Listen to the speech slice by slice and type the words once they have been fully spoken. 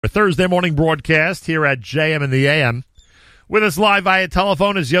A Thursday morning broadcast here at JM in the AM. With us live via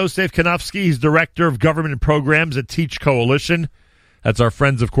telephone is Yosef Kanufsky. He's Director of Government Programs at Teach Coalition. That's our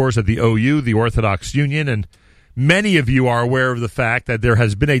friends, of course, at the OU, the Orthodox Union. And many of you are aware of the fact that there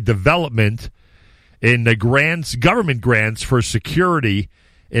has been a development in the grants, government grants for security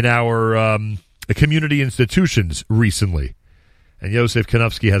in our community institutions recently. And Yosef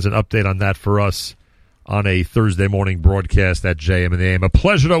Kanufsky has an update on that for us on a Thursday morning broadcast at JM in the AM. A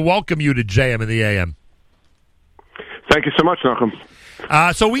pleasure to welcome you to JM in the AM. Thank you so much, Malcolm.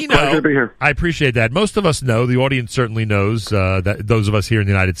 So we know, pleasure to be here. I appreciate that. Most of us know, the audience certainly knows, that those of us here in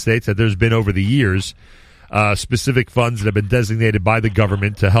the United States, that there's been over the years specific funds that have been designated by the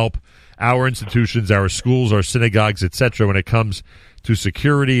government to help our institutions, our schools, our synagogues, etc., when it comes to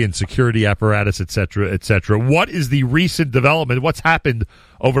security and security apparatus, etc., etc. What is the recent development? What's happened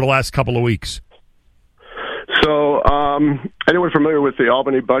over the last couple of weeks? So anyone familiar with the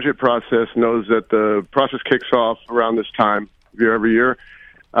Albany budget process knows that the process kicks off around this time every year,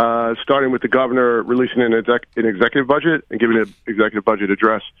 starting with the governor releasing an executive budget and giving an executive budget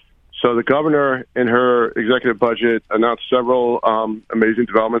address. So the governor, in her executive budget, announced several amazing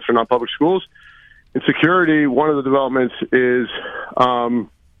developments for non-public schools. In security, one of the developments is an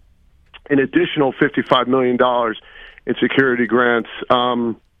additional $55 million in security grants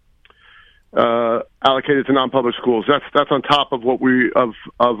allocated to non-public schools. That's on top of what the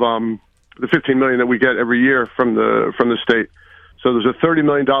 $15 million that we get every year from the state. So there's a $30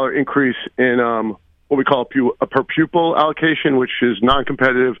 million increase in what we call a per pupil allocation, which is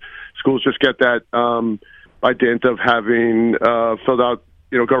non-competitive. Schools just get that by dint of having filled out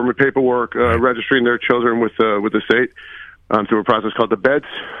government paperwork, registering their children with the state through a process called the BEDS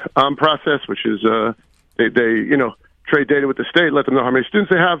process, which is they trade data with the state, let them know how many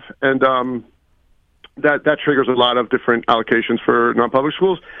students they have, and that triggers a lot of different allocations for non-public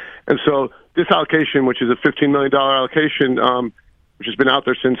schools. And so this allocation, which is a $15 million allocation, which has been out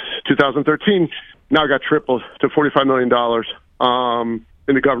there since 2013, now got tripled to $45 million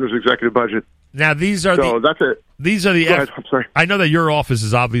in the governor's executive budget. Now these are that's it. These are the. Go ahead. I'm sorry. I know that your office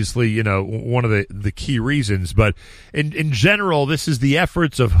is obviously one of the key reasons, but in general, this is the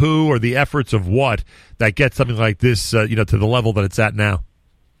efforts of who or the efforts of what that get something like this to the level that it's at now.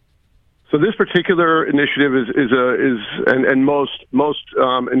 So this particular initiative and most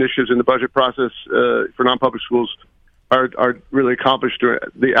initiatives in the budget process for non-public schools are really accomplished through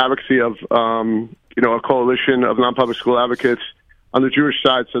the advocacy of a coalition of non-public school advocates on the Jewish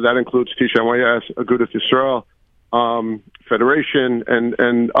side. So that includes Teach NYS, Agudath Yisrael, Federation,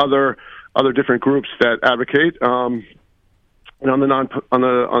 and other different groups that advocate. And on the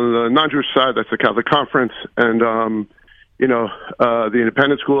non-Jewish side, that's the Catholic Conference and the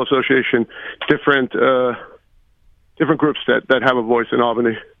Independent School Association, different groups that have a voice in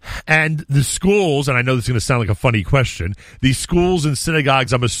Albany. And the schools, and I know this is going to sound like a funny question, the schools and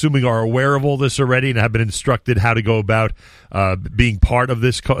synagogues, I'm assuming, are aware of all this already and have been instructed how to go about being part of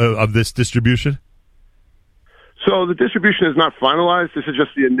this distribution? So the distribution is not finalized. This is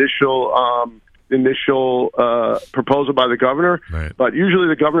just the initial proposal by the governor. Right. But usually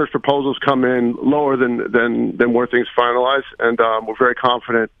the governor's proposals come in lower than where things finalize, and we're very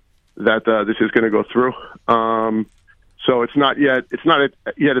confident that this is going to go through. So it's not yet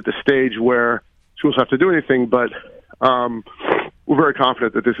at the stage where schools have to do anything, but we're very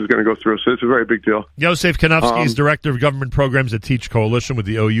confident that this is going to go through. So it's a very big deal. Yosef Kanufsky is Director of Government Programs at Teach Coalition with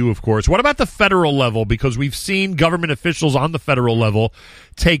the OU, of course. What about the federal level? Because we've seen government officials on the federal level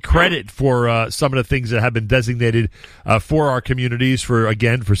take credit for some of the things that have been designated for our communities, for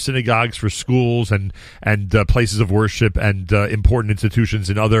synagogues, for schools, and places of worship, and important institutions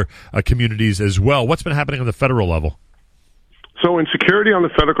in other communities as well. What's been happening on the federal level? So in security on the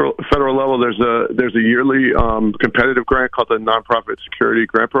federal level, there's a yearly competitive grant called the Nonprofit Security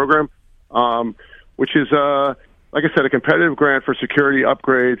Grant Program, which is like I said, a competitive grant for security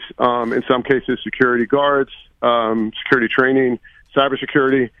upgrades. In some cases, security guards, security training,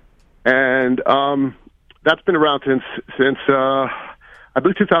 cybersecurity, and that's been around since I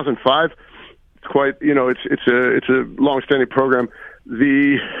believe 2005. It's quite it's a long-standing program.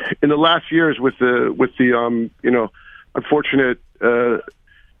 In the last years with the unfortunate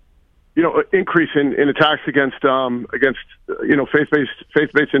increase in attacks against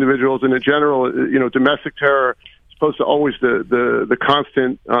faith-based individuals, and in general domestic terror is opposed to always the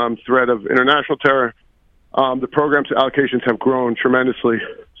constant threat of international terror. The program's allocations have grown tremendously.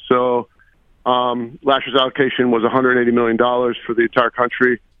 So last year's allocation was $180 million for the entire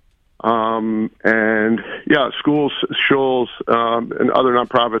country. And schools, shuls, and other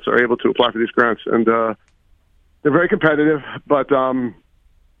nonprofits are able to apply for these grants, and they're very competitive, but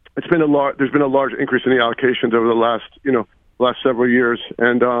there's been a large increase in the allocations over the last several years,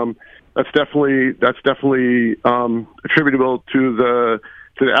 and that's definitely attributable to the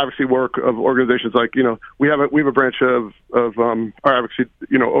advocacy work of organizations like, we have a branch of our advocacy,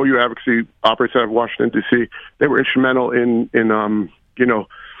 OU Advocacy operates out of Washington D.C. They were instrumental in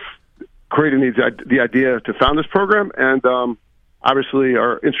creating the idea to found this program, and obviously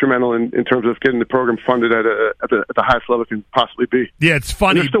are instrumental in terms of getting the program funded at the highest level it can possibly be. Yeah, it's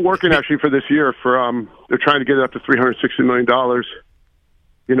funny. And they're still working actually for this year they're trying to get it up to $360 million,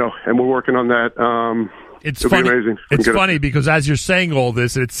 and we're working on that. It's funny. Amazing. It's funny because as you're saying all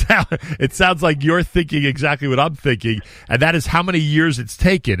this, it sounds like you're thinking exactly what I'm thinking, and that is how many years it's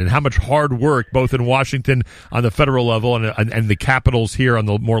taken and how much hard work, both in Washington on the federal level and the capitals here on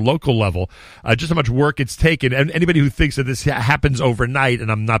the more local level, just how much work it's taken. And anybody who thinks that this happens overnight,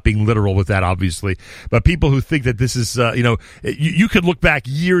 and I'm not being literal with that, obviously, but people who think that this is, you could look back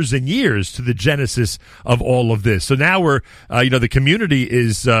years and years to the genesis of all of this. So now we're, the community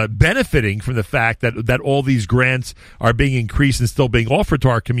is benefiting from the fact that all these grants are being increased and still being offered to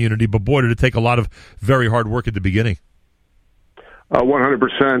our community, but boy, did it take a lot of very hard work at the beginning.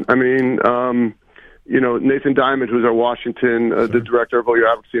 100%. I mean, Nathan Diamond, who's our Washington, the director of OU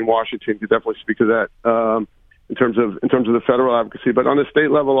Advocacy in Washington, could definitely speak to that in terms of the federal advocacy. But on the state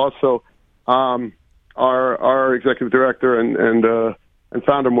level, also, our executive director and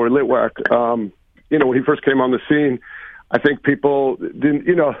founder, Maury Litwack, when he first came on the scene, I think people didn't,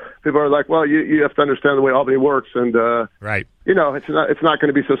 people are like, well, you have to understand the way Albany works, and right, it's not going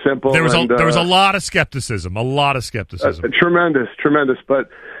to be so simple. There was a lot of skepticism, tremendous. But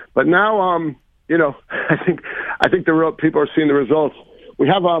now, I think the people are seeing the results. We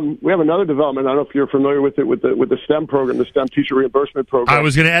have another development. I don't know if you're familiar with it, with the STEM program, the STEM teacher reimbursement program. I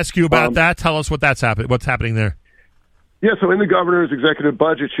was going to ask you about that. Tell us what's happening there. Yeah, so in the governor's executive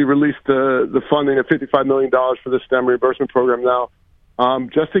budget, she released the funding of $55 million for the STEM reimbursement program. Now,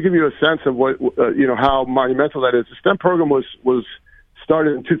 just to give you a sense of what how monumental that is, the STEM program was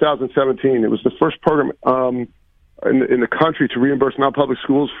started in 2017. It was the first program in the country to reimburse non-public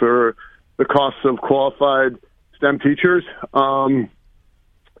schools for the costs of qualified STEM teachers, and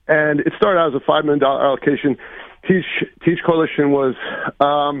it started out as a $5 million allocation. Teach Coalition was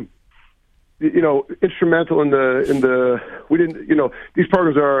instrumental in the we didn't, these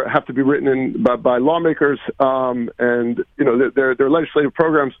programs have to be written in by lawmakers, and they're legislative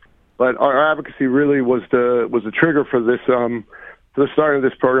programs, but our advocacy really was the trigger for this, for the start of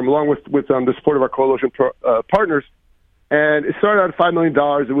this program, along with the support of our coalition partners. And it started out at $5 million.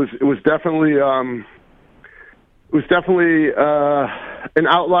 It was definitely an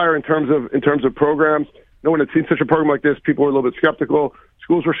outlier in terms of programs. No one had seen such a program like this. People were a little bit skeptical.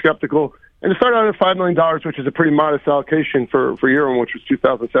 Schools were skeptical. And it started out at $5 million, which is a pretty modest allocation for year one, which was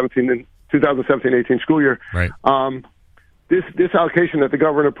 2017-18 school year. Right. This allocation that the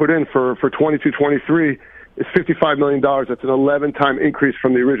governor put in for 22-23 is $55 million. That's an 11-time increase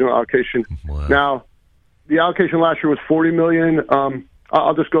from the original allocation. Wow. Now, the allocation last year was $40 million.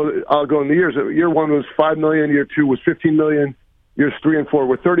 I'll go in the years. Year one was $5 million. Year two was $15 million. Years 3 and 4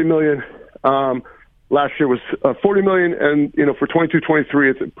 were $30 million. Last year was $40 million, and for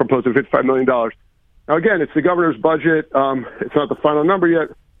 22-23, it's proposed at $55 million. Now, again, it's the governor's budget. It's not the final number yet.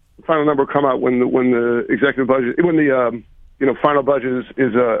 The final number will come out when the executive budget, when the final budget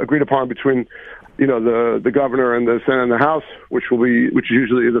is agreed upon between the governor and the Senate and the House, which is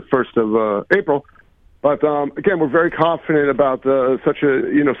usually the 1st of April. But again, we're very confident about such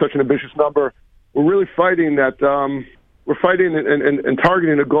an ambitious number. We're really fighting that. We're fighting and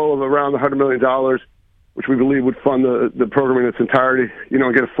targeting a goal of around $100 million, which we believe would fund the program in its entirety,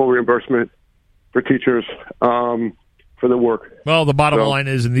 and get a full reimbursement for teachers for the work. Well, the bottom line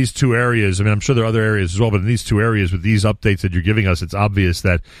is in these two areas, I mean, I'm sure there are other areas as well, but in these two areas with these updates that you're giving us, it's obvious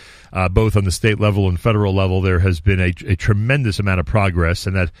that both on the state level and federal level, there has been a tremendous amount of progress,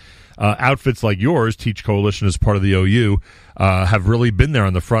 and that outfits like yours, Teach Coalition as part of the OU, have really been there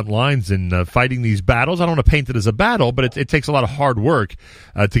on the front lines in fighting these battles. I don't want to paint it as a battle, but it takes a lot of hard work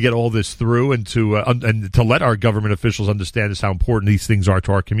to get all this through and to let our government officials understand just how important these things are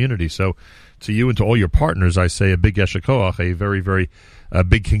to our community. So to you and to all your partners, I say a big Yesher Koach, a very, very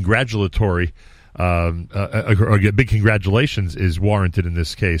big congratulatory, or big congratulations is warranted in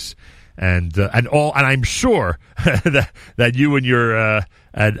this case. And I'm sure that you and your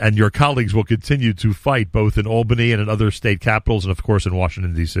and your colleagues will continue to fight both in Albany and in other state capitals, and of course in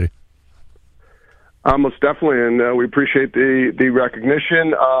Washington D.C. Most definitely, and we appreciate the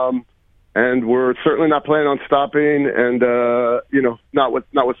recognition. And we're certainly not planning on stopping. And not with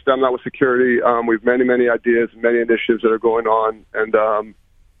STEM, not with security. We have many ideas, many initiatives that are going on, and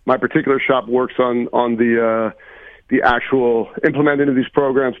my particular shop works on the actual implementing of these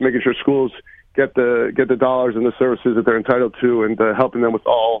programs, making sure schools get the dollars and the services that they're entitled to, and helping them with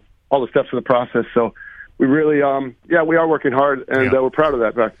all the steps of the process. So we really, we are working hard, and we're proud of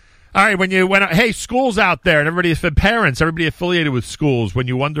that, Beck. All right, hey, schools out there, and everybody, parents, everybody affiliated with schools, when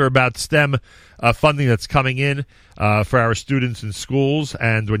you wonder about STEM funding that's coming in for our students in schools,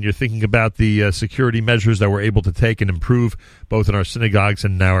 and when you're thinking about the security measures that we're able to take and improve both in our synagogues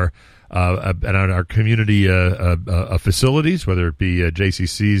and our community facilities, whether it be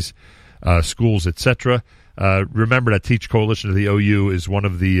JCCs, schools, etc. Remember that Teach Coalition of the OU is one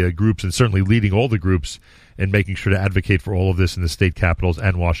of the groups, and certainly leading all the groups in making sure to advocate for all of this in the state capitals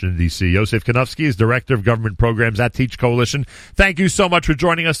and Washington, D.C. Yosef Kanufsky is Director of Government Programs at Teach Coalition. Thank you so much for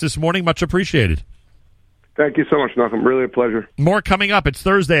joining us this morning. Much appreciated. Thank you so much, Malcolm. Really a pleasure. More coming up. It's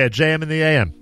Thursday at JM in the AM.